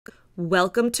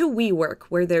Welcome to WeWork,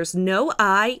 where there's no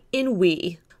I in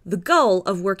we. The goal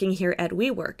of working here at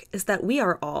WeWork is that we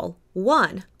are all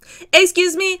one.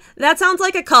 Excuse me, that sounds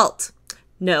like a cult.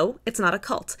 No, it's not a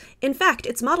cult. In fact,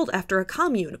 it's modeled after a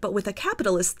commune, but with a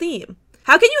capitalist theme.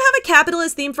 How can you have a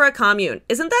capitalist theme for a commune?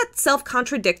 Isn't that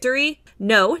self-contradictory?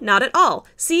 No, not at all.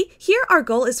 See, here our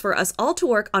goal is for us all to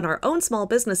work on our own small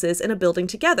businesses in a building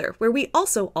together, where we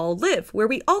also all live, where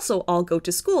we also all go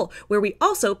to school, where we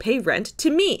also pay rent to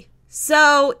me.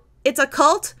 So, it's a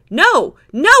cult? No,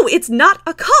 it's not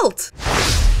a cult!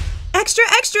 Extra,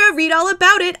 extra, read all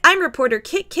about it. I'm reporter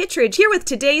Kit Kittredge here with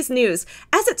today's news.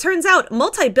 As it turns out,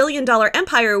 multi-billion-dollar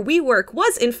empire WeWork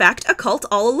was in fact a cult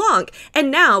all along.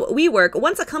 And now WeWork,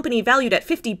 once a company valued at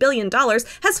 $50 billion,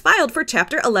 has filed for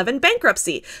Chapter 11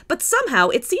 bankruptcy. But somehow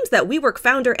it seems that WeWork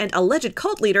founder and alleged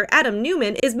cult leader Adam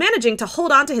Neumann is managing to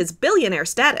hold on to his billionaire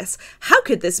status. How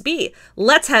could this be?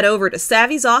 Let's head over to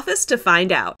Savvy's office to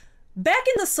find out. Back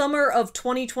in the summer of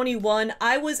 2021,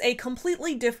 I was a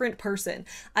completely different person.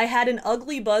 I had an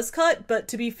ugly buzz cut, but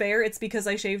to be fair, it's because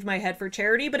I shaved my head for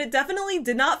charity, but it definitely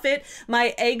did not fit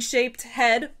my egg-shaped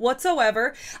head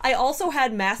whatsoever. I also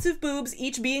had massive boobs,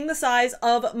 each being the size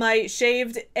of my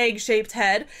shaved egg-shaped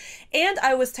head, and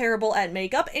I was terrible at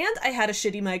makeup, and I had a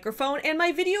shitty microphone, and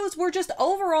my videos were just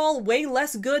overall way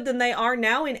less good than they are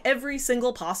now in every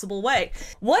single possible way.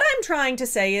 What I'm trying to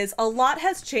say is a lot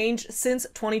has changed since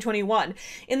 2021.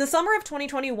 In the summer of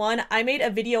 2021, I made a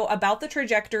video about the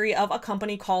trajectory of a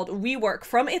company called WeWork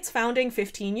from its founding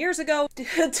 15 years ago to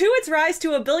its rise to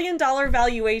 $1 billion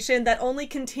valuation that only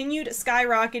continued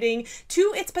skyrocketing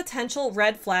to its potential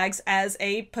red flags as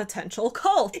a potential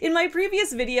cult. In my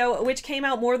previous video, which came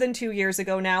out more than 2 years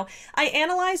ago now, I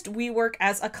analyzed WeWork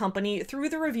as a company through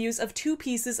the reviews of two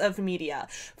pieces of media.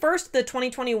 First, the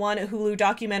 2021 Hulu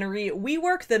documentary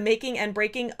WeWork, The Making and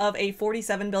Breaking of a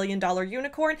 $47 billion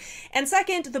Unicorn, and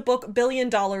second, the book $1 Billion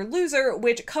Loser,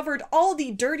 which covered all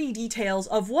the dirty details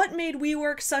of what made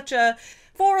WeWork such a,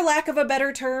 for lack of a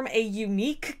better term, a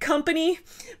unique company.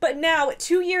 But now,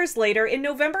 2 years later, in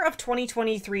November of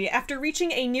 2023, after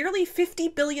reaching a nearly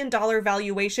 $50 billion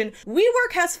valuation,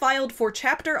 WeWork has filed for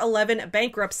Chapter 11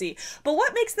 bankruptcy. But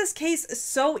what makes this case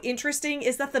so interesting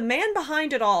is that the man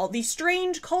behind it all, the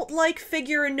strange cult-like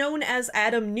figure known as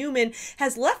Adam Neumann,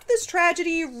 has left this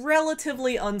tragedy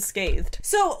relatively unscathed.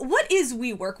 So what is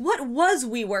WeWork? What was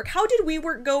WeWork? How did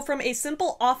WeWork go from a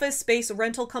simple office space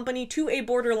rental company to a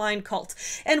borderline cult?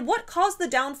 And what caused the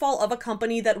downfall of a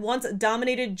company that once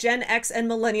dominated Gen X and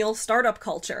millennial startup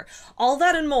culture? All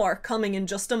that and more coming in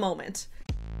just a moment.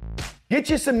 Get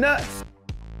you some nuts.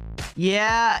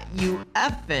 Yeah, you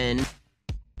effing.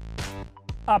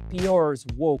 Up yours,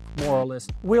 woke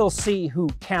moralist. We'll see who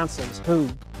cancels who.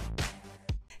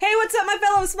 Hey, what's up, my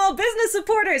fellow small business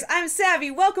supporters? I'm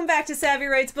Savvy. Welcome back to Savvy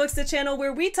Writes Books, the channel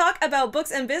where we talk about books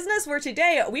and business, where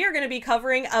today we are going to be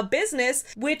covering a business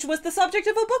which was the subject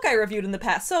of a book I reviewed in the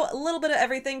past. So a little bit of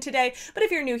everything today, but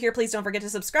if you're new here, please don't forget to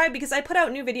subscribe because I put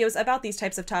out new videos about these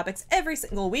types of topics every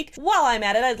single week. While I'm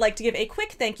at it, I'd like to give a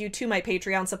quick thank you to my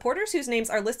Patreon supporters whose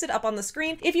names are listed up on the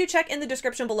screen. If you check in the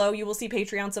description below, you will see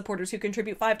Patreon supporters who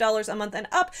contribute $5 a month and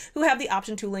up, who have the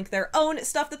option to link their own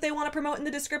stuff that they want to promote in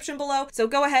the description below. So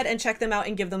go ahead and check them out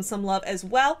and give them some love as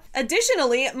well.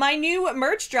 Additionally, my new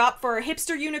merch drop for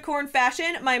hipster unicorn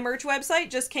fashion, my merch website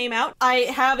just came out. I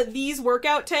have these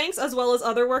workout tanks as well as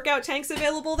other workout tanks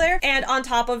available there. And on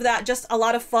top of that, just a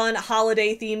lot of fun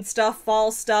holiday themed stuff,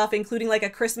 fall stuff, including like a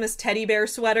Christmas teddy bear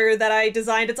sweater that I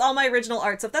designed. It's all my original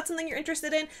art. So if that's something you're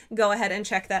interested in, go ahead and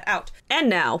check that out. And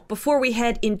now, before we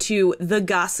head into the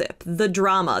gossip, the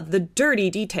drama, the dirty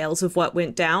details of what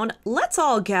went down, let's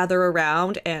all gather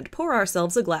around and pour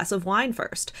ourselves a glass of wine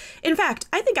first. In fact,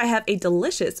 I think I have a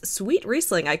delicious sweet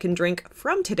Riesling I can drink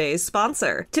from today's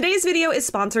sponsor. Today's video is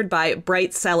sponsored by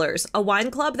Bright Cellars, a wine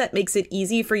club that makes it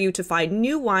easy for you to find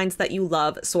new wines that you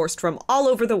love sourced from all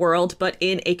over the world, but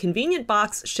in a convenient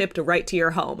box shipped right to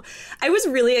your home. I was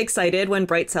really excited when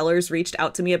Bright Cellars reached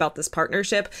out to me about this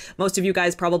partnership. Most of you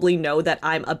guys probably know that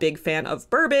I'm a big fan of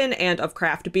bourbon and of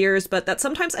craft beers, but that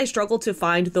sometimes I struggle to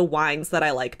find the wines that I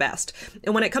like best.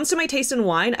 And when it comes to my taste in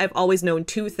wine, I've always known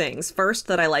two things. First,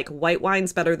 that I like white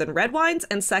wines better than red wines,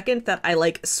 and second, that I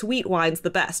like sweet wines the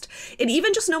best. And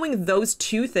even just knowing those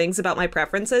two things about my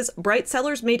preferences, Bright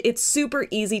Cellars made it super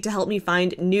easy to help me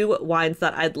find new wines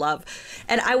that I'd love.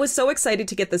 And I was so excited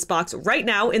to get this box right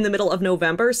now in the middle of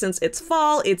November since it's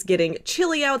fall, it's getting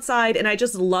chilly outside, and I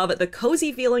just love the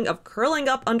cozy feeling of curling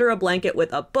up under a blanket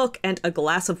with a book and a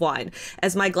glass of wine.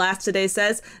 As my glass today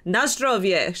says, na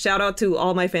zdrowie. Shout out to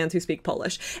all my fans who speak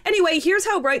Polish. Anyway, here's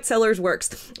how Bright Cellars works.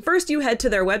 works. First, you head to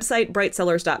their website,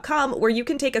 brightsellers.com, where you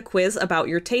can take a quiz about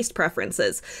your taste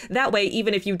preferences. That way,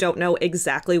 even if you don't know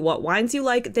exactly what wines you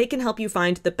like, they can help you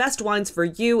find the best wines for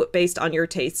you based on your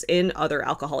tastes in other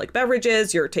alcoholic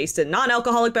beverages, your taste in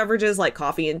non-alcoholic beverages like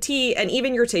coffee and tea, and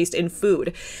even your taste in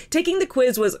food. Taking the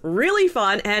quiz was really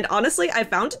fun, and honestly, I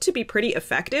found it to be pretty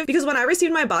effective because when I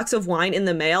received my box of wine in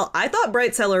the mail, I thought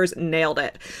Bright Cellars nailed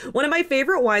it. One of my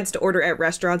favorite wines to order at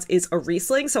restaurants is a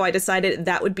Riesling, so I decided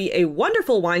that would be a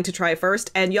wonderful wine to try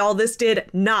first, and y'all, this did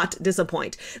not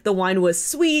disappoint. The wine was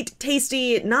sweet,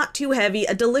 tasty, not too heavy,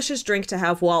 a delicious drink to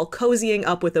have while cozying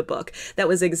up with a book. That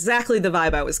was exactly the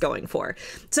vibe I was going for.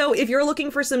 So if you're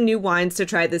looking for some new wines to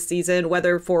try this season,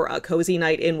 whether for a cozy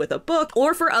night in with a book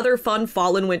or for other fun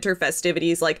fall and winter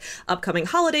festivities like upcoming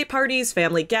holiday parties,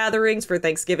 family gatherings for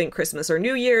Thanksgiving, Christmas, or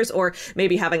New Year's, or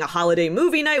maybe having a holiday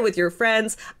movie night with your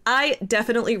friends, I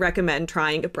definitely recommend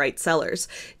trying Bright Cellars.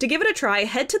 To give it a try,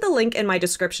 head to the link in my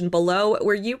description below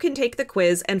where you can take the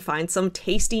quiz and find some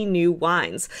tasty new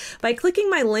wines. By clicking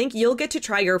my link, you'll get to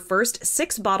try your first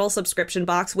 6-bottle subscription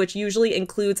box, which usually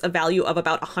includes a value of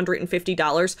about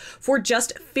 $150 for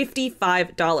just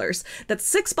 $55. That's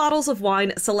 6 bottles of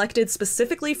wine selected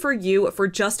specifically for you for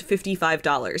just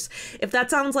 $55. If that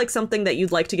sounds like something that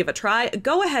you'd like to give a try,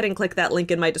 go ahead and click that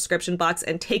link in my description box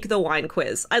and take the wine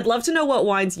quiz. I'd love to know what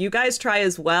wines you guys try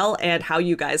as well and how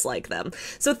you guys like them.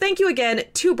 So thank you again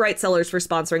to Bright Cellars for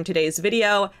sponsoring today's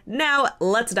video. Now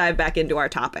let's dive back into our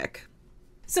topic.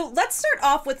 So let's start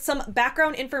off with some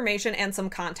background information and some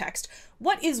context.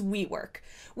 What is WeWork?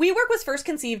 WeWork was first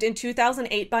conceived in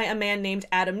 2008 by a man named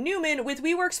Adam Newman, with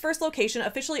WeWork's first location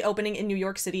officially opening in New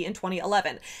York City in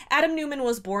 2011. Adam Newman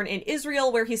was born in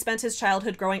Israel, where he spent his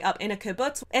childhood growing up in a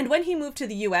kibbutz, and when he moved to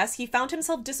the US, he found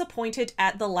himself disappointed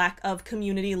at the lack of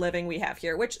community living we have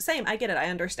here, which, same, I get it, I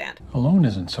understand. Alone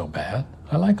isn't so bad.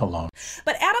 I like alone.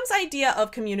 But Adam's idea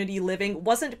of community living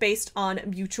wasn't based on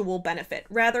mutual benefit.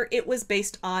 Rather, it was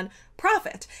based on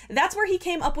profit. That's where he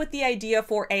came up with the idea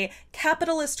for a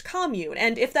capitalist commune.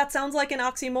 And if that sounds like an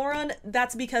oxymoron,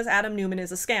 that's because Adam Newman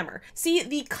is a scammer. See,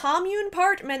 the commune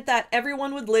part meant that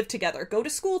everyone would live together, go to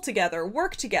school together,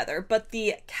 work together, but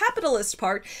the capitalist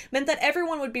part meant that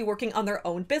everyone would be working on their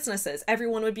own businesses,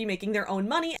 everyone would be making their own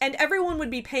money, and everyone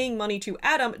would be paying money to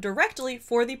Adam directly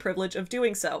for the privilege of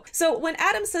doing so. So when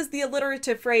Adam says the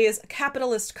alliterative phrase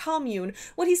capitalist commune,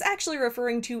 what he's actually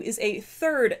referring to is a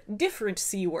third, different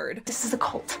C word. This is a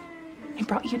cult. I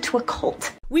brought you to a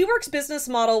cult. WeWork's business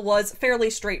model was fairly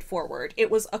straightforward.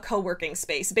 It was a co-working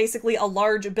space, basically a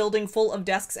large building full of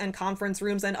desks and conference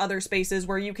rooms and other spaces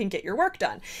where you can get your work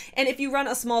done. And if you run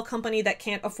a small company that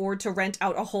can't afford to rent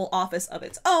out a whole office of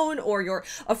its own, or you're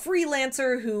a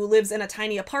freelancer who lives in a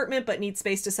tiny apartment but needs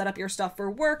space to set up your stuff for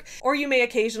work, or you may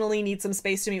occasionally need some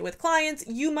space to meet with clients,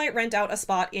 you might rent out a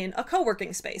spot in a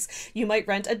co-working space. You might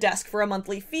rent a desk for a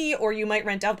monthly fee, or you might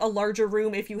rent out a larger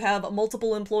room if you have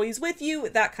multiple employees with you,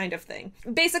 that kind of thing.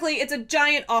 Basically, it's a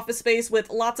giant office space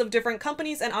with lots of different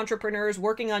companies and entrepreneurs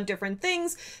working on different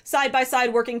things, side by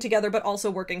side working together, but also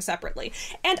working separately.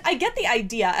 And I get the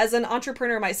idea. As an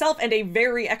entrepreneur myself, and a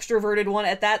very extroverted one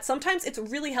at that, sometimes it's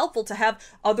really helpful to have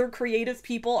other creative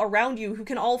people around you who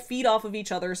can all feed off of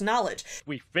each other's knowledge.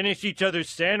 We finish each other's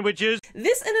sandwiches.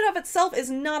 This in and of itself is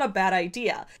not a bad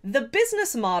idea. The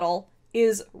business model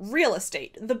is real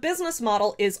estate. The business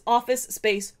model is office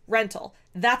space rental.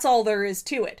 That's all there is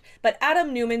to it. But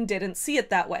Adam Newman didn't see it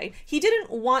that way. He didn't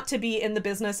want to be in the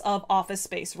business of office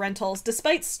space rentals,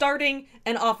 despite starting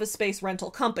an office space rental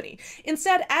company.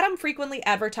 Instead, Adam frequently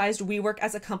advertised WeWork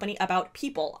as a company about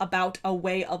people, about a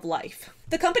way of life.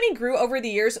 The company grew over the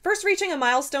years, first reaching a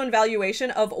milestone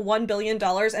valuation of $1 billion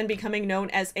and becoming known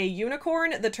as a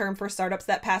unicorn, the term for startups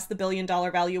that pass the $1 billion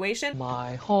valuation.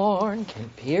 My horn can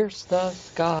pierce the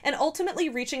sky. And ultimately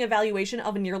reaching a valuation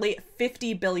of nearly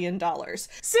 $50 billion.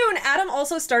 Soon, Adam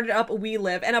also started up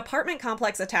WeLive, an apartment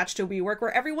complex attached to WeWork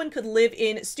where everyone could live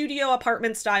in studio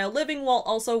apartment style living while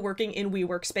also working in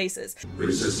WeWork spaces.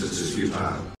 Resistance is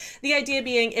futile. The idea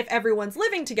being, if everyone's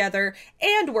living together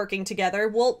and working together,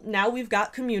 well, now we've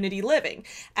got community living.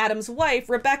 Adam's wife,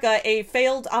 Rebecca, a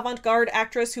failed avant-garde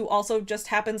actress who also just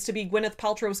happens to be Gwyneth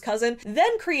Paltrow's cousin,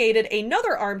 then created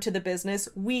another arm to the business,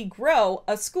 We Grow,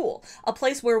 a school, a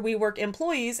place where WeWork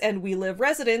employees and WeLive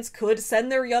residents could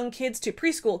send their young kids to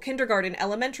preschool, kindergarten,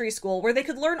 elementary school, where they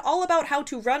could learn all about how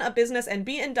to run a business and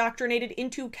be indoctrinated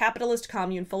into capitalist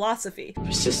commune philosophy.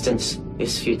 Resistance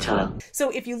is futile. So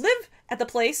if you live at the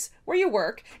place where you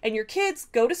work and your kids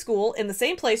go to school in the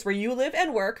same place where you live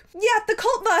and work, yeah, the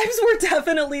cult vibes were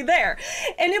definitely there.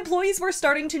 And employees were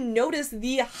starting to notice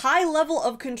the high level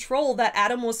of control that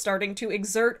Adam was starting to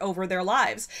exert over their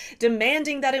lives,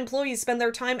 demanding that employees spend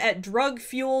their time at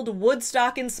drug-fueled,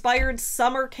 Woodstock-inspired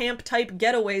summer camp-type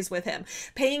getaways with him,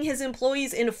 paying his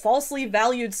employees in falsely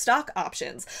valued stock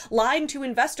options, lying to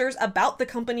investors about the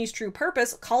company's true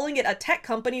purpose, calling it a tech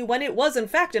company when it was in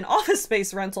fact an office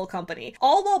space rental company,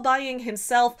 all while buying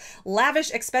himself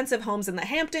lavish, expensive homes in the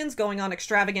Hamptons, going on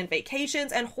extravagant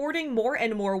vacations, and hoarding more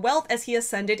and more wealth as he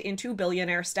ascended into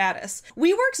billionaire status.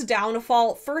 WeWork's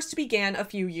downfall first began a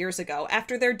few years ago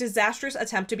after their disastrous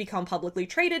attempt to become publicly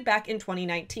traded back in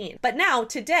 2019. But now,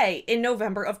 today, in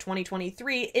November of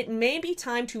 2023, it may be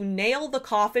time to nail the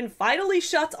coffin finally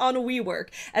shut on WeWork,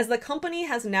 as the company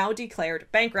has now declared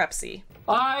bankruptcy.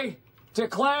 I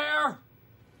declare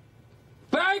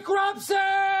bankruptcy!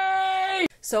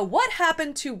 So what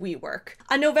happened to WeWork?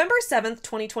 On November 7th,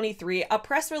 2023, a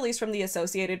press release from the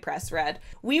Associated Press read,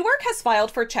 WeWork has filed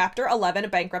for Chapter 11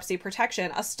 bankruptcy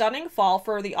protection, a stunning fall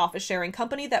for the office-sharing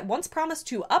company that once promised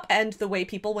to upend the way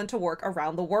people went to work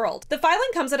around the world. The filing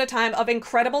comes at a time of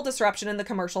incredible disruption in the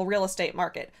commercial real estate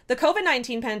market. The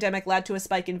COVID-19 pandemic led to a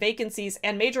spike in vacancies,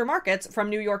 and major markets,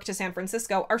 from New York to San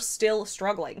Francisco, are still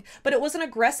struggling. But it was an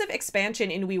aggressive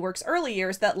expansion in WeWork's early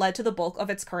years that led to the bulk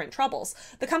of its current troubles.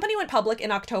 The company went public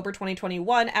in October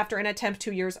 2021 after an attempt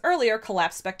 2 years earlier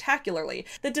collapsed spectacularly.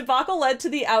 The debacle led to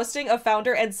the ousting of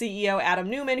founder and CEO Adam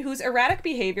Neumann, whose erratic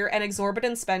behavior and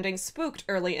exorbitant spending spooked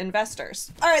early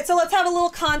investors. All right, so let's have a little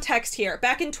context here.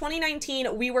 Back in 2019,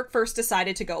 WeWork first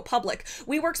decided to go public.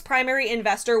 WeWork's primary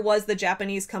investor was the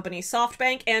Japanese company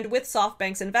SoftBank, and with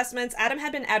SoftBank's investments, Adam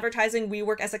had been advertising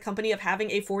WeWork as a company of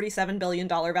having a $47 billion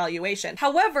valuation.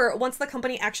 However, once the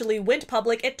company actually went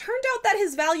public, it turned out that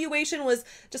his valuation was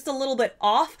just a little bit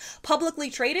off.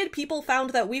 Publicly traded, people found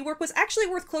that WeWork was actually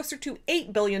worth closer to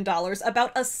 $8 billion,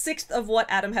 about a sixth of what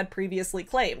Adam had previously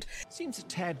claimed. Seems a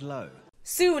tad low.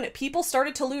 Soon, people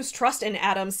started to lose trust in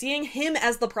Adam, seeing him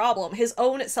as the problem, his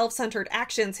own self-centered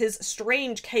actions, his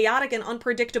strange, chaotic, and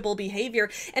unpredictable behavior,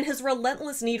 and his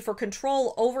relentless need for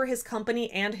control over his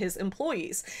company and his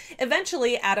employees.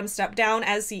 Eventually, Adam stepped down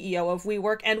as CEO of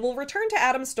WeWork, and we'll return to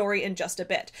Adam's story in just a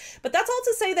bit. But that's all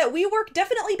to say that WeWork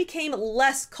definitely became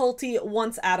less culty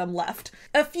once Adam left.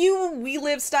 A few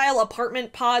WeLive-style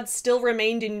apartment pods still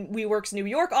remained in WeWork's New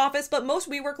York office, but most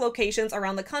WeWork locations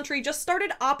around the country just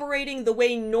started operating the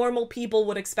way normal people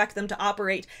would expect them to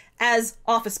operate, as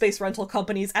office space rental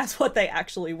companies, as what they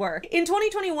actually were. In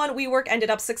 2021, WeWork ended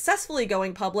up successfully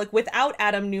going public without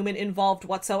Adam Neumann involved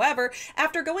whatsoever,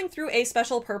 after going through a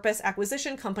special purpose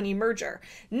acquisition company merger.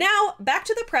 Now, back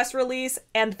to the press release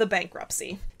and the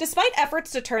bankruptcy. Despite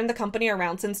efforts to turn the company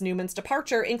around since Neumann's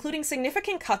departure, including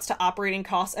significant cuts to operating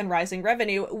costs and rising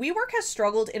revenue, WeWork has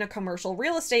struggled in a commercial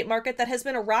real estate market that has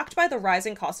been rocked by the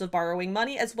rising cost of borrowing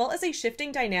money, as well as a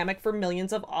shifting dynamic for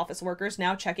millions of office workers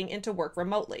now checking into work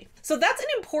remotely. So that's an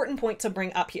important point to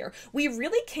bring up here. We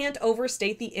really can't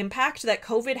overstate the impact that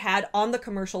COVID had on the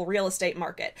commercial real estate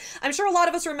market. I'm sure a lot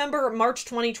of us remember March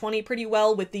 2020 pretty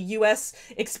well, with the US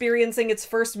experiencing its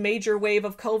first major wave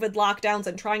of COVID lockdowns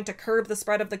and trying to curb the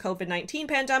spread of the COVID-19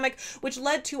 pandemic, which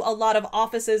led to a lot of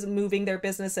offices moving their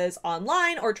businesses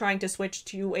online or trying to switch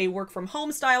to a work from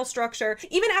home style structure.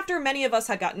 Even after many of us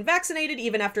had gotten vaccinated,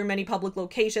 even after many public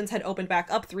locations had opened back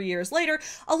up 3 years later,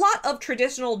 a lot of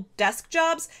traditional desk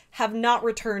jobs have not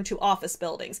returned to office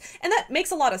buildings. And that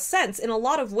makes a lot of sense. In a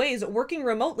lot of ways, working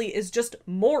remotely is just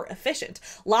more efficient.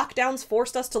 Lockdowns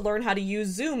forced us to learn how to use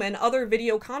Zoom and other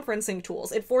video conferencing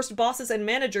tools. It forced bosses and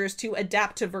managers to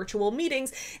adapt to virtual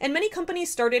meetings, and many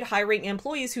companies started hiring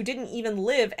employees who didn't even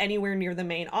live anywhere near the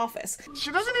main office.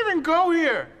 She doesn't even go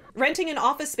here. Renting an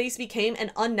office space became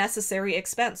an unnecessary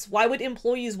expense. Why would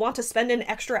employees want to spend an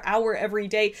extra hour every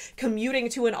day commuting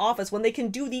to an office when they can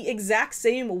do the exact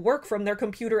same work from their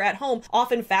computer at home,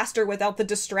 often faster without the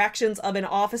distractions of an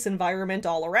office environment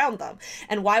all around them?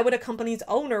 And why would a company's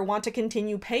owner want to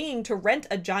continue paying to rent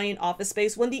a giant office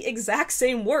space when the exact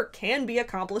same work can be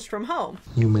accomplished from home?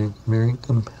 You make a very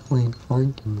compelling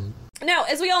argument. Now,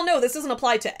 as we all know, this doesn't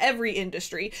apply to every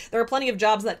industry. There are plenty of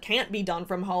jobs that can't be done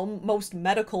from home, most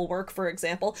medical work, for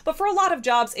example. But for a lot of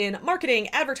jobs in marketing,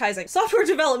 advertising, software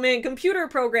development, computer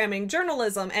programming,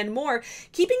 journalism, and more,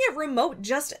 keeping it remote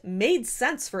just made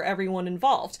sense for everyone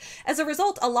involved. As a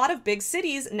result, a lot of big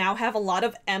cities now have a lot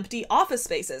of empty office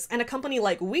spaces, and a company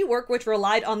like WeWork, which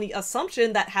relied on the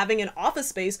assumption that having an office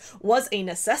space was a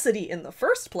necessity in the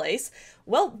first place,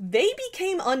 well, they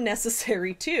became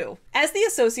unnecessary too. As the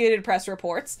Associated Press Press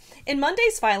reports, in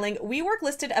Monday's filing, WeWork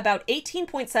listed about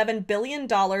 $18.7 billion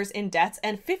in debts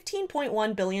and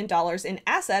 $15.1 billion in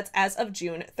assets as of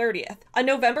June 30th. On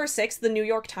November 6th, the New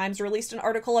York Times released an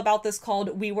article about this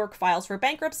called WeWork Files for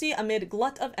Bankruptcy Amid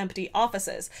Glut of Empty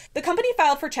Offices. The company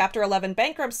filed for Chapter 11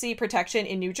 bankruptcy protection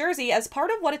in New Jersey as part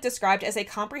of what it described as a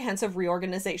comprehensive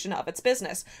reorganization of its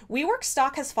business. WeWork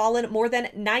stock has fallen more than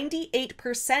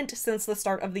 98% since the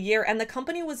start of the year, and the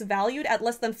company was valued at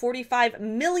less than $45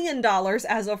 million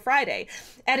as of Friday.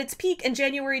 At its peak in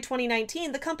January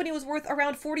 2019, the company was worth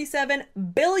around $47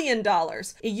 billion.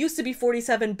 It used to be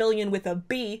 $47 billion with a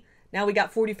B. Now we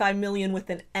got 45 million with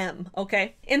an M,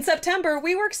 okay? In September,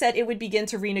 WeWork said it would begin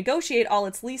to renegotiate all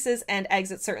its leases and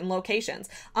exit certain locations.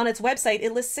 On its website,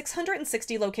 it lists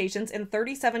 660 locations in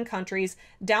 37 countries,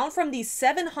 down from the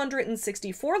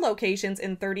 764 locations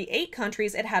in 38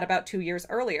 countries it had about 2 years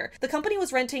earlier. The company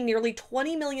was renting nearly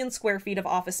 20 million square feet of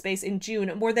office space in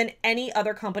June, more than any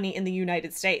other company in the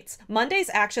United States. Monday's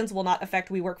actions will not affect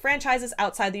WeWork franchises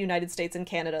outside the United States and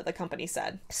Canada, the company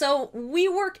said. So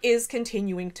WeWork is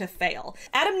continuing to fail.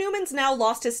 Adam Neumann's now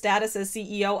lost his status as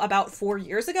CEO about 4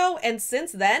 years ago, and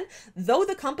since then, though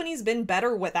the company's been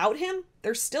better without him,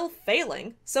 they're still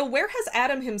failing. So where has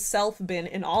Adam himself been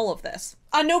in all of this?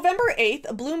 On November 8th,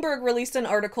 Bloomberg released an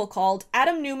article called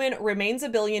 "Adam Neumann Remains a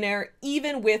Billionaire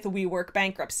Even with WeWork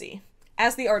Bankruptcy."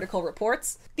 As the article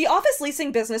reports, the office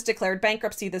leasing business declared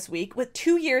bankruptcy this week, with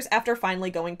 2 years after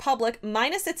finally going public,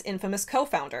 minus its infamous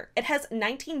co-founder. It has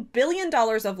 $19 billion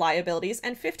of liabilities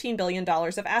and $15 billion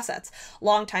of assets.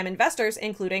 Longtime investors,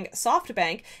 including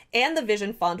SoftBank and the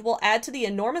Vision Fund, will add to the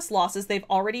enormous losses they've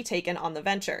already taken on the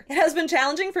venture. It has been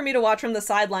challenging for me to watch from the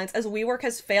sidelines as WeWork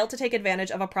has failed to take advantage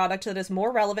of a product that is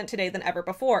more relevant today than ever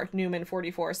before, Neumann,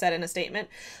 44, said in a statement.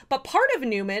 But part of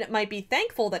Neumann might be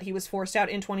thankful that he was forced out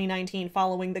in 2019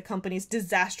 following the company's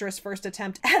disastrous first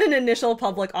attempt at an initial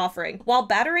public offering. While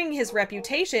battering his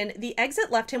reputation, the exit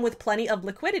left him with plenty of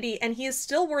liquidity, and he is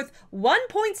still worth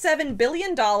 $1.7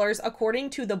 billion according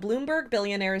to the Bloomberg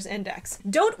Billionaires Index.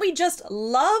 Don't we just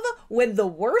love when the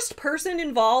worst person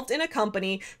involved in a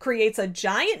company creates a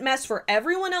giant mess for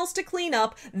everyone else to clean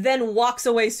up, then walks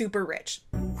away super rich?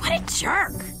 What a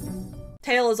jerk!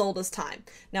 Tale as old as time.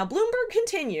 Now, Bloomberg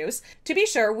continues, to be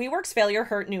sure, WeWork's failure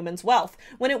hurt Neumann's wealth.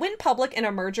 When it went public in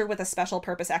a merger with a special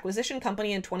purpose acquisition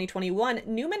company in 2021,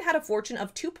 Neumann had a fortune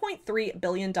of $2.3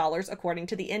 billion, according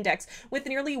to the index, with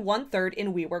nearly 1/3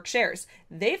 in WeWork shares.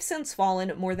 They've since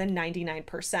fallen more than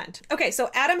 99%. Okay, so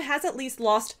Adam has at least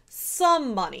lost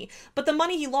some money, but the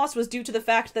money he lost was due to the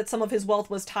fact that some of his wealth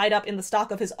was tied up in the stock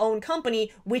of his own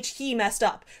company, which he messed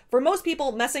up. For most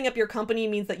people, messing up your company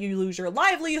means that you lose your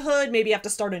livelihood, maybe you have to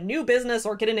start a new business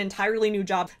or get an entirely new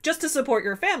job just to support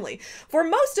your family. For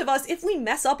most of us, if we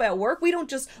mess up at work, we don't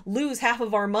just lose half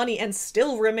of our money and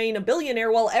still remain a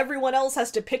billionaire while everyone else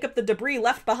has to pick up the debris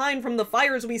left behind from the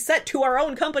fires we set to our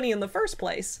own company in the first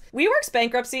place. WeWork's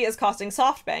bankruptcy is costing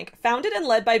SoftBank, founded and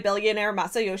led by billionaire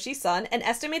Masayoshi Son, an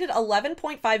estimated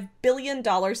 $11.5 billion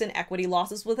in equity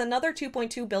losses, with another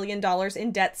 $2.2 billion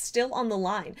in debt still on the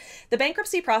line. The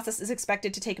bankruptcy process is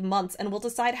expected to take months and will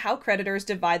decide how creditors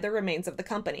divide the remains of the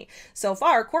company. So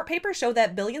far, court papers show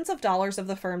that billions of dollars of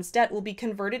the firm's debt will be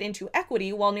converted into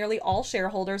equity, while nearly all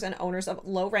shareholders and owners of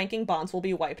low-ranking bonds will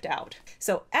be wiped out.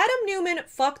 So Adam Neumann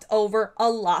fucked over a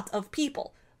lot of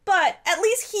people. But at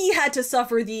least he had to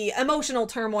suffer the emotional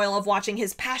turmoil of watching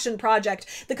his passion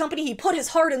project, the company he put his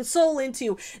heart and soul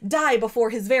into, die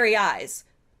before his very eyes.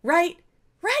 Right?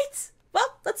 Right?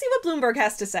 Well, let's see what Bloomberg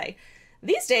has to say.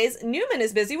 These days, Neumann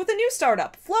is busy with a new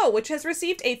startup, Flow, which has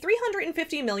received a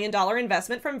 $350 million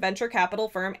investment from venture capital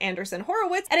firm Anderson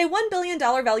Horowitz at a $1 billion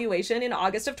valuation in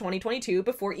August of 2022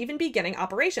 before even beginning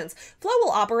operations. Flow will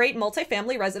operate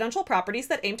multifamily residential properties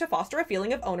that aim to foster a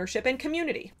feeling of ownership and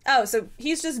community. Oh, so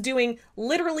he's just doing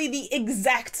literally the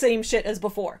exact same shit as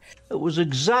before. It was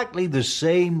exactly the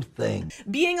same thing.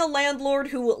 Being a landlord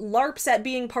who LARPs at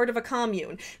being part of a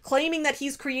commune, claiming that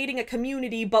he's creating a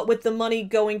community but with the money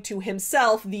going to himself,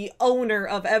 the owner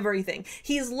of everything.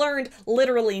 He's learned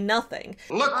literally nothing.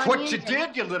 Look what you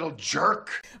did, you little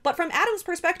jerk. But from Adam's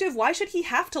perspective, why should he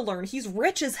have to learn? He's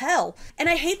rich as hell. And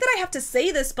I hate that I have to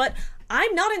say this, but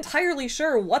I'm not entirely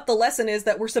sure what the lesson is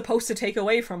that we're supposed to take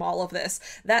away from all of this.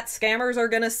 That scammers are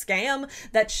gonna scam,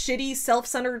 that shitty,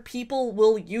 self-centered people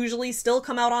will usually still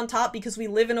come out on top because we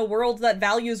live in a world that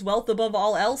values wealth above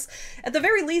all else. At the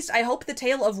very least, I hope the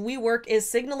tale of WeWork is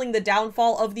signaling the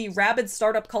downfall of the rabid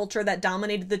startup culture that that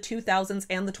dominated the 2000s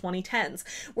and the 2010s.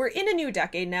 We're in a new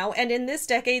decade now, and in this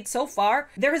decade so far,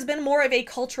 there has been more of a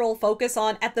cultural focus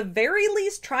on, at the very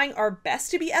least, trying our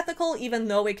best to be ethical, even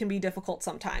though it can be difficult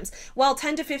sometimes. While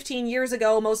 10 to 15 years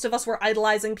ago, most of us were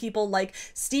idolizing people like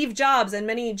Steve Jobs, and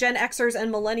many Gen Xers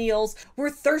and millennials were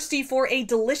thirsty for a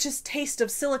delicious taste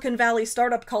of Silicon Valley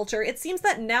startup culture, it seems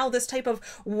that now this type of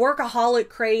workaholic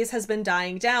craze has been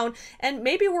dying down, and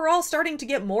maybe we're all starting to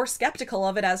get more skeptical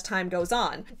of it as time goes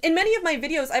on. In many of my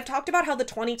videos, I've talked about how the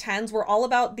 2010s were all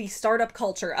about the startup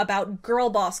culture, about girl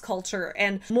boss culture,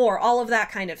 and more, all of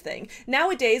that kind of thing.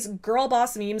 Nowadays, girl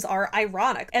boss memes are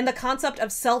ironic, and the concept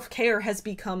of self-care has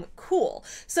become cool.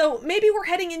 So maybe we're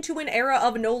heading into an era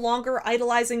of no longer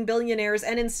idolizing billionaires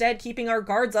and instead keeping our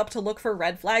guards up to look for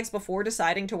red flags before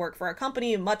deciding to work for a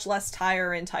company, much less tie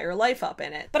our entire life up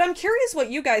in it. But I'm curious what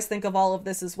you guys think of all of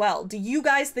this as well. Do you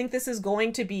guys think this is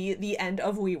going to be the end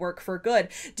of WeWork for good?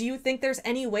 Do you think there's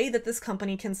any way that this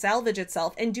company can salvage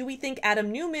itself? And do we think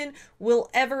Adam Neumann will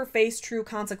ever face true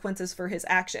consequences for his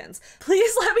actions?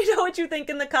 Please let me know what you think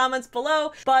in the comments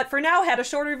below. But for now, had a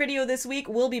shorter video this week.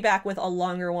 We'll be back with a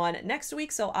longer one next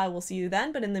week, so I will see you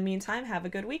then. But in the meantime, have a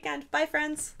good weekend. Bye,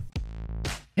 friends.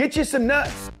 Get you some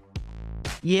nuts.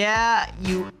 Yeah,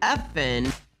 you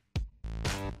effing.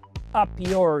 Up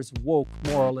yours, woke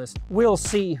moralist. We'll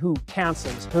see who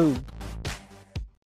cancels who.